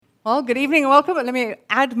Well, good evening and welcome. Let me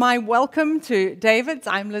add my welcome to David's.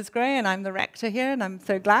 I'm Liz Gray and I'm the rector here, and I'm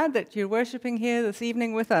so glad that you're worshipping here this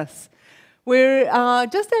evening with us. We're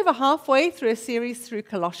just over halfway through a series through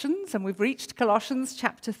Colossians, and we've reached Colossians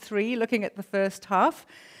chapter 3, looking at the first half.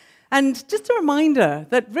 And just a reminder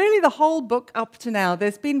that really the whole book up to now,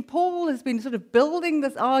 Paul has been sort of building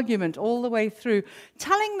this argument all the way through,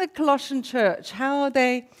 telling the Colossian church how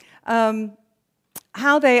they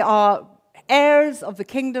are heirs of the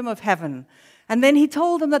kingdom of heaven. And then he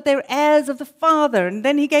told them that they're heirs of the Father. And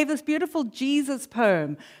then he gave this beautiful Jesus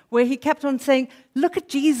poem where he kept on saying, look at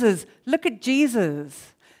Jesus, look at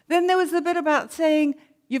Jesus. Then there was a bit about saying,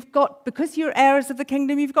 because you're heirs of the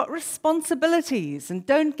kingdom, you've got responsibilities, and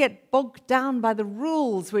don't get bogged down by the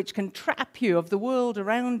rules which can trap you of the world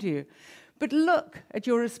around you. But look at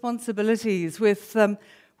your responsibilities with kind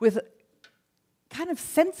of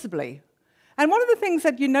sensibly. And one of the things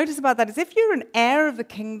that you notice about that is if you're an heir of the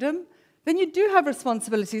kingdom, then you do have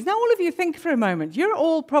responsibilities. Now, all of you think for a moment, you're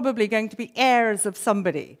all probably going to be heirs of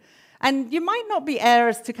somebody. And you might not be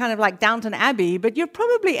heirs to kind of like Downton Abbey, but you're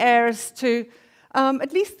probably heirs to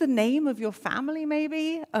at least the name of your family,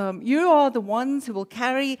 maybe. You are the ones who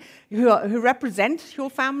who represent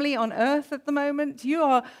your family on earth at the moment. You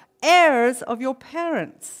are heirs of your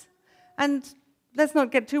parents. And let's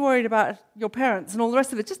not get too worried about your parents and all the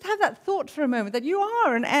rest of it. Just have that thought for a moment that you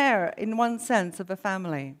are an heir in one sense of a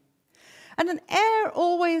family. And an heir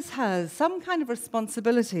always has some kind of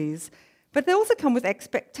responsibilities, but they also come with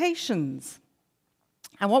expectations.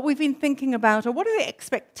 And what we've been thinking about are what are the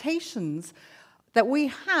expectations that we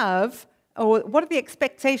have, or what are the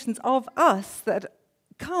expectations of us that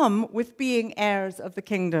come with being heirs of the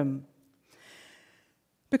kingdom?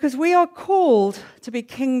 Because we are called to be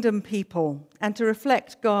kingdom people and to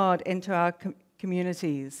reflect God into our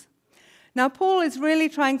communities. Now, Paul is really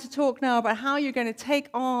trying to talk now about how you're going to take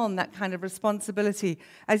on that kind of responsibility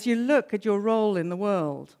as you look at your role in the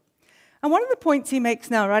world. And one of the points he makes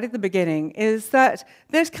now right at the beginning is that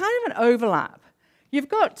there's kind of an overlap. You've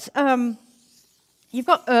got earth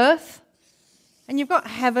and you've got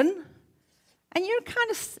heaven, and you're kind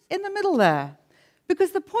of in the middle there.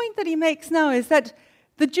 Because the point that he makes now is that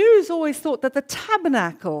the Jews always thought that the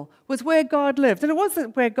tabernacle was where God lived, and it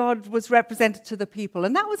wasn't where God was represented to the people,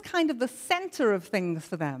 and that was kind of the center of things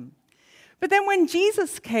for them. But then when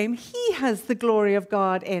Jesus came, he has the glory of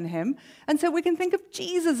God in him, and so we can think of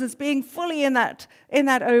Jesus as being fully in that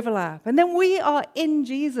overlap. And then we are in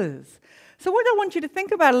Jesus. So what I want you to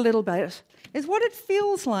think about a little bit is what it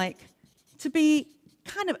feels like to be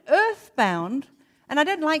kind of earthbound. And I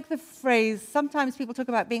don't like the phrase, sometimes people talk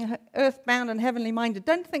about being earthbound and heavenly minded.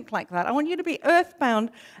 Don't think like that. I want you to be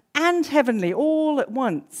earthbound and heavenly all at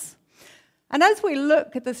once. And as we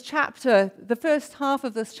look at this chapter, the first half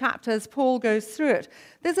of this chapter, as Paul goes through it,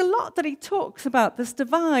 there's a lot that he talks about, this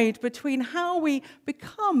divide between how we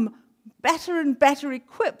become better and better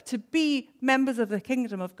equipped to be members of the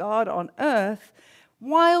kingdom of God on earth,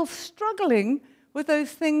 while struggling with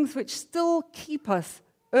those things which still keep us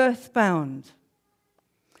earthbound.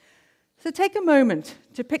 So take a moment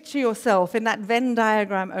to picture yourself in that Venn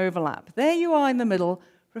diagram overlap. There you are in the middle,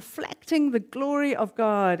 reflecting the glory of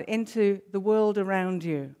God into the world around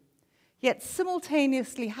you, yet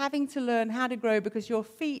simultaneously having to learn how to grow because your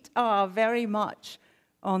feet are very much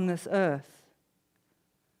on this earth.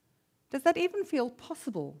 Does that even feel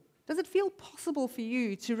possible? Does it feel possible for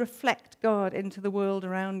you to reflect God into the world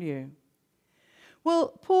around you? Well,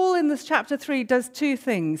 Paul in this chapter 3 does two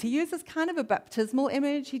things. He uses kind of a baptismal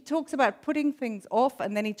image. He talks about putting things off,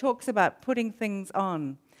 and then he talks about putting things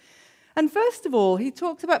on. And first of all, he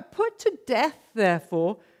talks about put to death,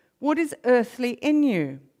 therefore, what is earthly in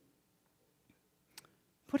you.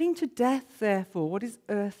 Putting to death, therefore, what is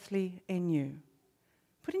earthly in you.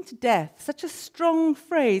 Putting to death, such a strong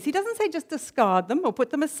phrase. He doesn't say just discard them or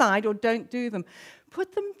put them aside or don't do them.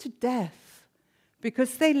 Put them to death,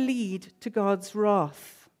 because they lead to God's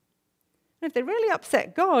wrath. And if they really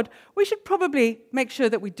upset God, we should probably make sure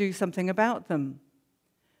that we do something about them.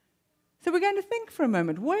 So we're going to think for a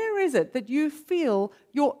moment, where is it that you feel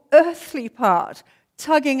your earthly part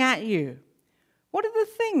tugging at you? What are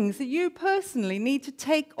the things that you personally need to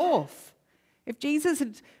take off? If Jesus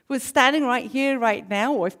was standing right here, right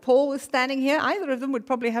now, or if Paul was standing here, either of them would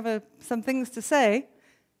probably have some things to say.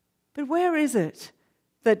 But where is it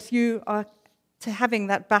that you are having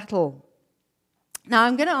that battle? Now,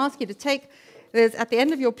 I'm going to ask you to there's at the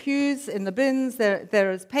end of your pews in the bins,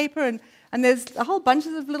 there is paper, and there's a whole bunch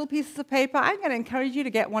of little pieces of paper. I'm going to encourage you to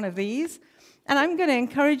get one of these, and I'm going to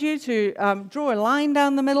encourage you to draw a line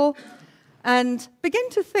down the middle and begin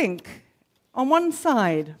to think on one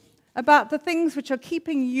side about the things which are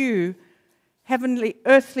keeping you heavenly,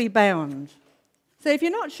 earthly bound. So if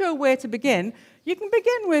you're not sure where to begin, you can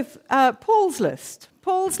begin with Paul's list.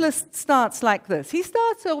 Paul's list starts like this. He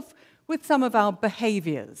starts off with some of our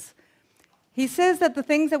behaviors. He says that the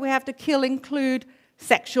things that we have to kill include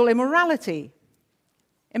sexual immorality,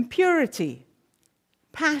 impurity,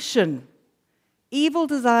 passion, evil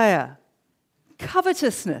desire,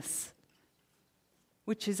 covetousness,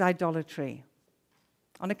 which is idolatry.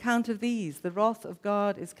 On account of these, the wrath of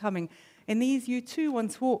God is coming. In these you too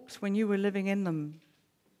once walked when you were living in them.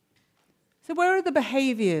 So where are the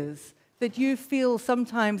behaviors that you feel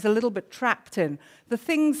sometimes a little bit trapped in? The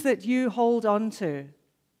things that you hold on to?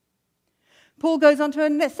 Paul goes on to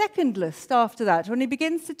a second list after that when he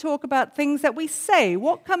begins to talk about things that we say,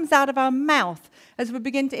 what comes out of our mouth as we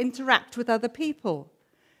begin to interact with other people.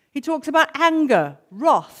 He talks about anger,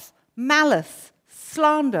 wrath, malice,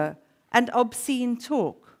 slander, and obscene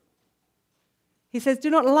talk. He says, do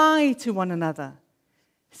not lie to one another,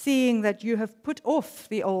 seeing that you have put off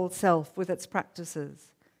the old self with its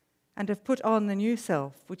practices, and have put on the new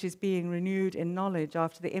self, which is being renewed in knowledge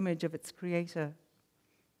after the image of its creator.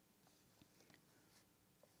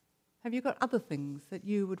 Have you got other things that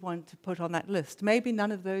you would want to put on that list? Maybe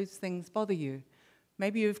none of those things bother you.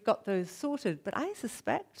 Maybe you've got those sorted, but I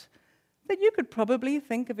suspect that you could probably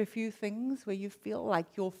think of a few things where you feel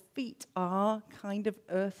like your feet are kind of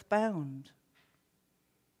earthbound.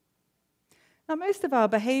 Now, most of our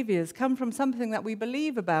behaviors come from something that we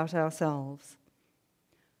believe about ourselves.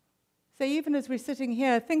 So even as we're sitting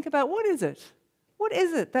here, think about what is it? What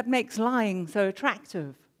is it that makes lying so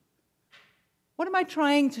attractive? What am I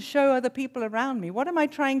trying to show other people around me? What am I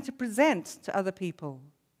trying to present to other people?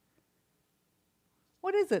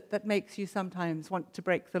 What is it that makes you sometimes want to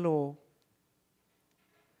break the law?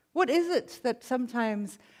 What is it that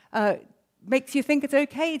sometimes makes you think it's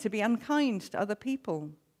okay to be unkind to other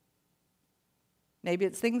people? Maybe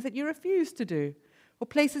it's things that you refuse to do, or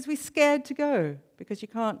places we're scared to go because you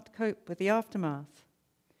can't cope with the aftermath.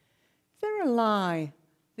 Is there a lie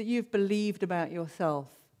that you've believed about yourself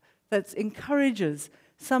that encourages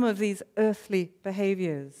some of these earthly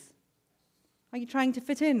behaviors? Are you trying to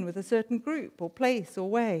fit in with a certain group or place or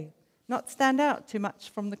way, not stand out too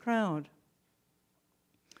much from the crowd?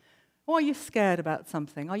 Or are you scared about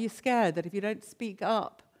something? Are you scared that if you don't speak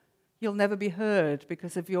up, you'll never be heard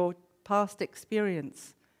because of your past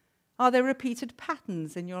experience? Are there repeated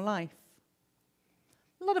patterns in your life?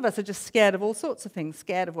 A lot of us are just scared of all sorts of things.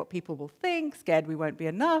 Scared of what people will think, scared we won't be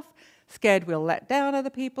enough, scared we'll let down other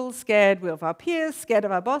people, scared of our peers, scared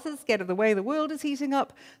of our bosses, scared of the way the world is heating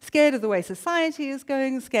up, scared of the way society is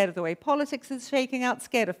going, scared of the way politics is shaking out,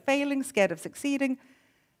 scared of failing, scared of succeeding.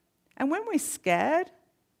 And when we're scared,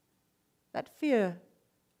 that fear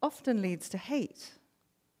often leads to hate,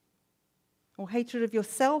 or hatred of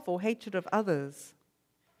yourself, or hatred of others.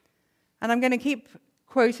 And I'm going to keep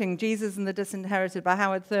quoting Jesus and the Disinherited by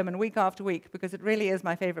Howard Thurman week after week, because it really is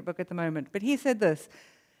my favorite book at the moment. But he said this: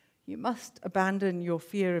 you must abandon your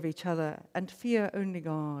fear of each other and fear only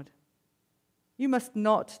God. You must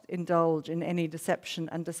not indulge in any deception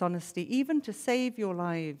and dishonesty, even to save your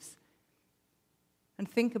lives. And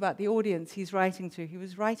think about the audience he's writing to. He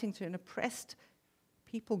was writing to an oppressed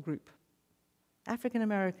people group, African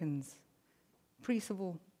Americans,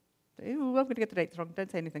 pre-civil. Ooh, I'm going to get the dates wrong. Don't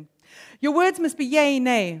say anything. Your words must be yea,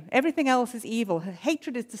 nay. Everything else is evil.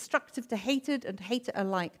 Hatred is destructive to hated and hater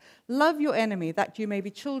alike. Love your enemy, that you may be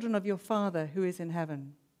children of your Father who is in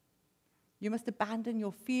heaven. You must abandon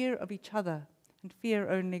your fear of each other and fear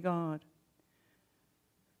only God.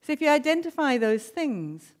 So if you identify those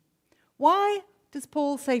things, why does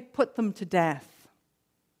Paul say put them to death?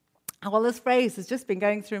 Well, this phrase has just been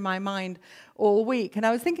going through my mind all week. And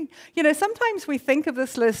I was thinking, sometimes we think of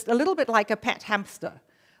this list a little bit like a pet hamster.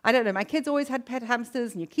 I don't know, my kids always had pet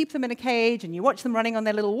hamsters, and you keep them in a cage, and you watch them running on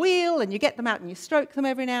their little wheel, and you get them out and you stroke them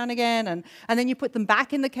every now and again, and then you put them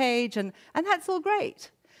back in the cage, and that's all great.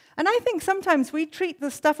 And I think sometimes we treat the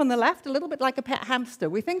stuff on the left a little bit like a pet hamster.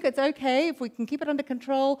 We think it's okay if we can keep it under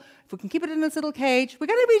control, if we can keep it in this little cage, we're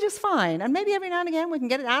going to be just fine. And maybe every now and again we can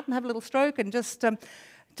get it out and have a little stroke and just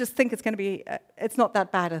think it's going to be, it's not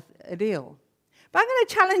that bad a deal. But I'm going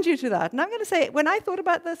to challenge you to that. And I'm going to say, when I thought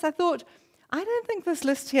about this, I thought, I don't think this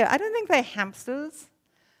list here, I don't think they're hamsters.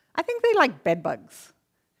 I think they're like bedbugs.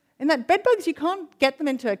 In that bedbugs, you can't get them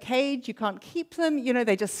into a cage, you can't keep them,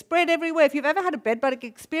 they just spread everywhere. If you've ever had a bedbug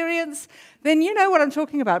experience, then you know what I'm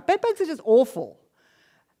talking about. Bedbugs are just awful.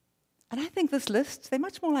 And I think this list, they're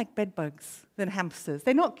much more like bedbugs than hamsters.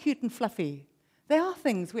 They're not cute and fluffy. They are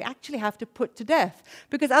things we actually have to put to death.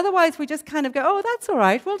 Because otherwise we just kind of go, oh, that's all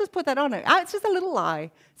right, we'll just put that on it. It's just a little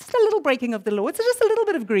lie. It's just a little breaking of the law. It's just a little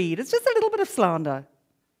bit of greed. It's just a little bit of slander.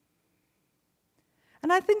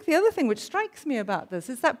 And I think the other thing which strikes me about this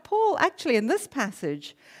is that Paul actually in this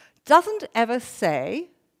passage doesn't ever say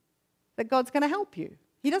that God's going to help you.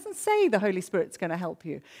 He doesn't say the Holy Spirit's going to help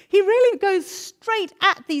you. He really goes straight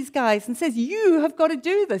at these guys and says, you have got to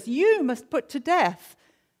do this. You must put to death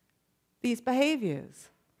these behaviors.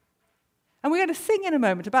 And we're going to sing in a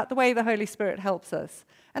moment about the way the Holy Spirit helps us.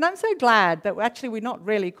 And I'm so glad that we're not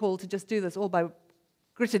really called to just do this all by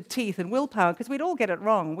gritted teeth and willpower, because we'd all get it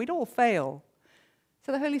wrong. We'd all fail.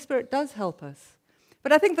 So the Holy Spirit does help us.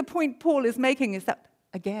 But I think the point Paul is making is that,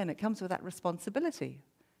 again, it comes with that responsibility.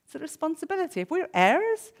 It's a responsibility. If we're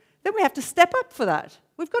heirs, then we have to step up for that.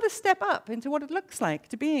 We've got to step up into what it looks like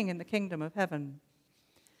to being in the kingdom of heaven.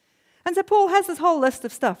 And so Paul has this whole list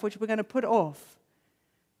of stuff which we're going to put off.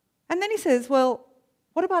 And then he says, well,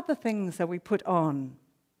 what about the things that we put on?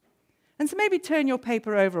 And so maybe turn your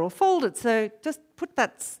paper over or fold it, so just put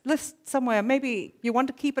that list somewhere. Maybe you want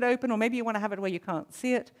to keep it open, or maybe you want to have it where you can't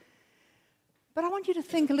see it. But I want you to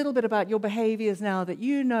think a little bit about your behaviors now that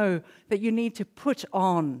you know that you need to put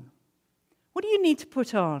on. What do you need to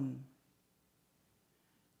put on?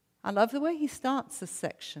 I love the way he starts this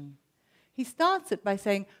section. He starts it by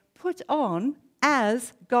saying, put on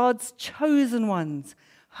as God's chosen ones,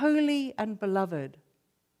 holy and beloved.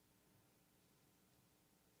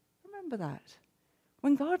 Remember that.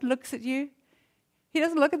 When God looks at you, he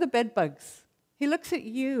doesn't look at the bed bugs. He looks at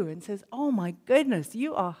you and says, oh my goodness,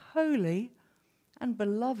 you are holy and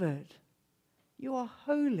beloved. You are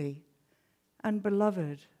holy and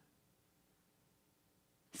beloved.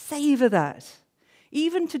 Savor that.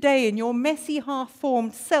 Even today, in your messy,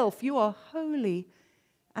 half-formed self, you are holy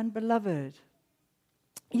and beloved.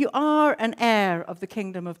 You are an heir of the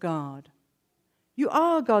kingdom of God. You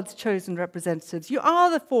are God's chosen representatives. You are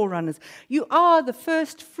the forerunners. You are the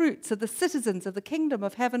first fruits of the citizens of the kingdom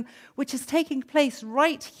of heaven, which is taking place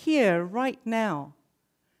right here, right now.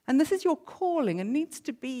 And this is your calling and needs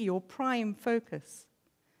to be your prime focus.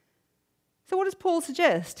 So what does Paul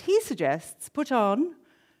suggest? He suggests put on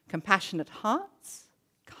compassionate hearts,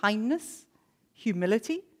 kindness,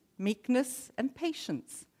 humility, meekness, and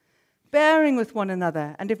patience, bearing with one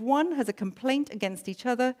another, and if one has a complaint against each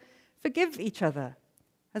other, forgive each other.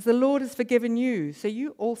 As the Lord has forgiven you, so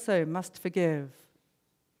you also must forgive.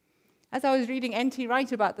 As I was reading N.T.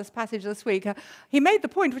 Wright about this passage this week, he made the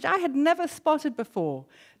point, which I had never spotted before,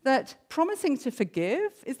 that promising to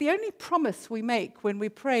forgive is the only promise we make when we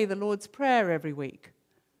pray the Lord's Prayer every week.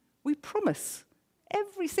 We promise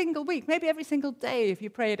every single week, maybe every single day if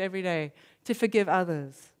you pray it every day, to forgive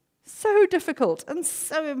others. So difficult and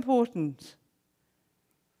so important.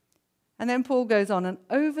 And then Paul goes on, and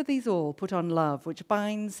over these all put on love, which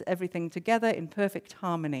binds everything together in perfect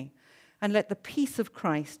harmony. And let the peace of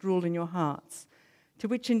Christ rule in your hearts, to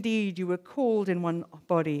which indeed you were called in one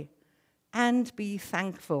body, and be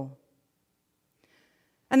thankful.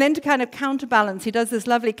 And then to kind of counterbalance, he does this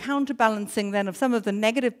lovely counterbalancing then of some of the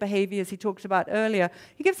negative behaviors he talked about earlier.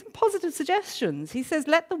 He gives some positive suggestions. He says,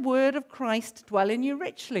 let the word of Christ dwell in you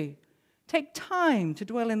richly. Take time to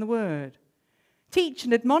dwell in the word. Teach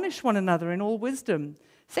and admonish one another in all wisdom.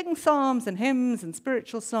 Sing psalms and hymns and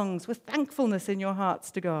spiritual songs with thankfulness in your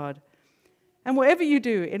hearts to God. And whatever you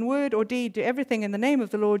do, in word or deed, do everything in the name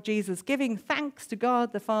of the Lord Jesus, giving thanks to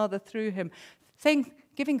God the Father through him.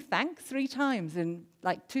 Giving thanks 3 times in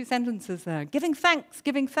like 2 sentences there. Giving thanks,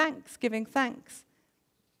 giving thanks, giving thanks.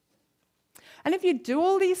 And if you do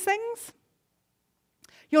all these things,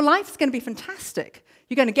 your life's going to be fantastic.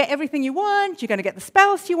 You're going to get everything you want. You're going to get the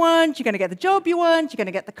spouse you want. You're going to get the job you want. You're going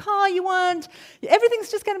to get the car you want.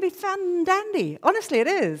 Everything's just going to be fun and dandy. Honestly, it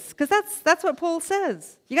is, because that's what Paul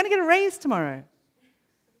says. You're going to get a raise tomorrow.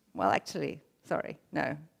 Well, actually, sorry,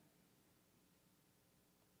 no.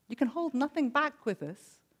 You can hold nothing back with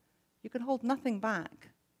this. You can hold nothing back.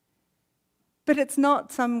 But it's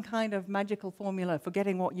not some kind of magical formula for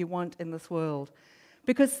getting what you want in this world.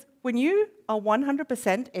 Because when you are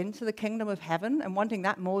 100% into the kingdom of heaven and wanting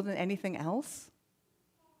that more than anything else,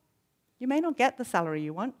 you may not get the salary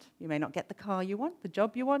you want. You may not get the car you want, the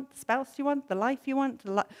job you want, the spouse you want, the life you want,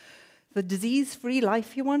 the disease-free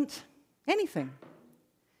life you want, anything.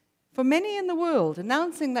 For many in the world,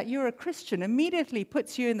 announcing that you're a Christian immediately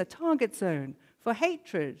puts you in the target zone for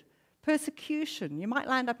hatred, persecution. You might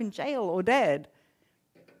land up in jail or dead.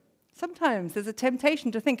 Sometimes there's a temptation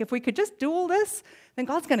to think if we could just do all this, then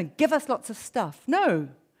God's going to give us lots of stuff. No.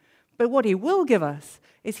 But what he will give us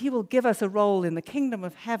is he will give us a role in the kingdom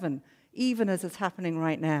of heaven, even as it's happening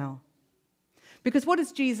right now. Because what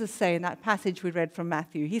does Jesus say in that passage we read from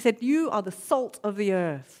Matthew? He said, you are the salt of the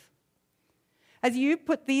earth. As you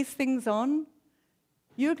put these things on,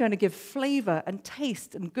 you're going to give flavor and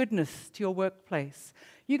taste and goodness to your workplace.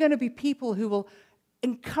 You're going to be people who will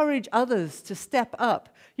encourage others to step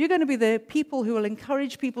up. You're going to be the people who will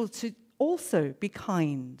encourage people to also be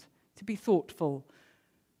kind, to be thoughtful,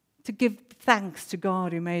 to give thanks to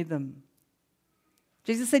God who made them.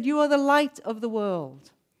 Jesus said, you are the light of the world.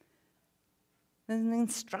 And the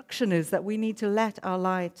instruction is that we need to let our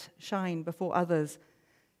light shine before others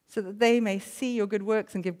so that they may see your good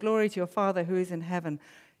works and give glory to your Father who is in heaven.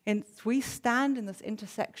 And we stand in this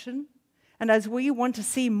intersection, and as we want to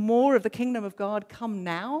see more of the kingdom of God come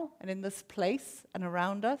now and in this place and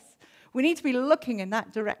around us, we need to be looking in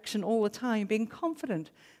that direction all the time, being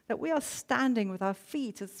confident that we are standing with our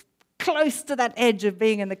feet as close to that edge of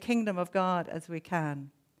being in the kingdom of God as we can.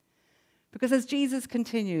 Because as Jesus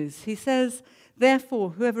continues, he says,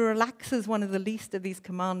 therefore, whoever relaxes one of the least of these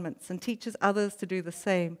commandments and teaches others to do the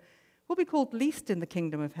same will be called least in the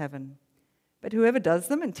kingdom of heaven. But whoever does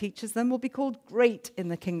them and teaches them will be called great in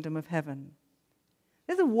the kingdom of heaven.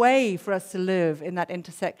 There's a way for us to live in that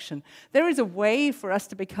intersection. There is a way for us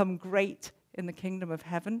to become great in the kingdom of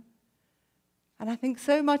heaven. And I think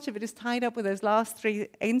so much of it is tied up with those last three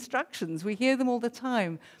instructions. We hear them all the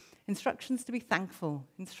time. Instructions to be thankful,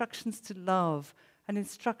 instructions to love, and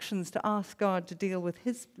instructions to ask God to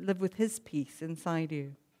live with his peace inside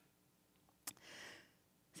you.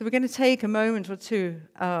 So we're going to take a moment or two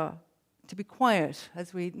to be quiet,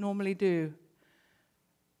 as we normally do.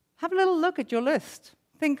 Have a little look at your list.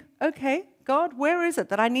 Think, okay, God, where is it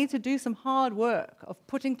that I need to do some hard work of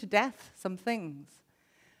putting to death some things?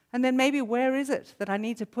 And then maybe where is it that I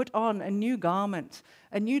need to put on a new garment,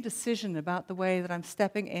 a new decision about the way that I'm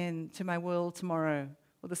stepping into my world tomorrow,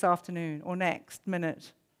 or this afternoon, or next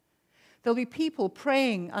minute? There'll be people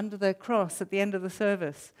praying under the cross at the end of the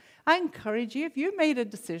service. I encourage you, if you've made a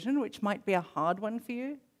decision which might be a hard one for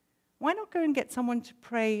you, why not go and get someone to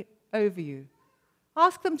pray over you?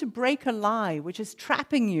 Ask them to break a lie which is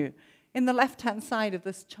trapping you in the left-hand side of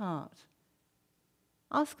this chart.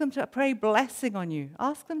 Ask them to pray blessing on you.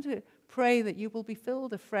 Ask them to pray that you will be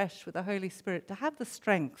filled afresh with the Holy Spirit, to have the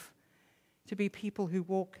strength to be people who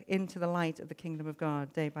walk into the light of the kingdom of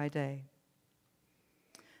God day by day.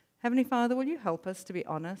 Heavenly Father, will you help us to be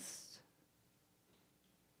honest?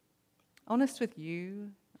 Honest with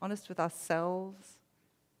you, honest with ourselves.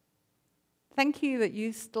 Thank you that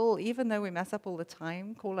you still, even though we mess up all the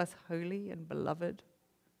time, call us holy and beloved.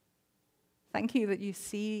 Thank you that you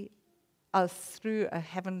see us through a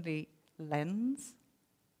heavenly lens.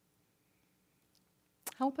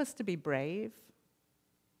 Help us to be brave,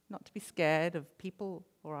 not to be scared of people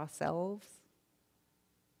or ourselves.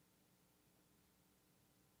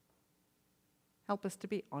 Help us to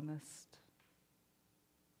be honest.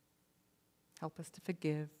 Help us to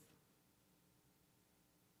forgive.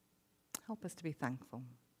 Help us to be thankful.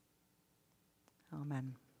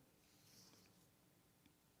 Amen.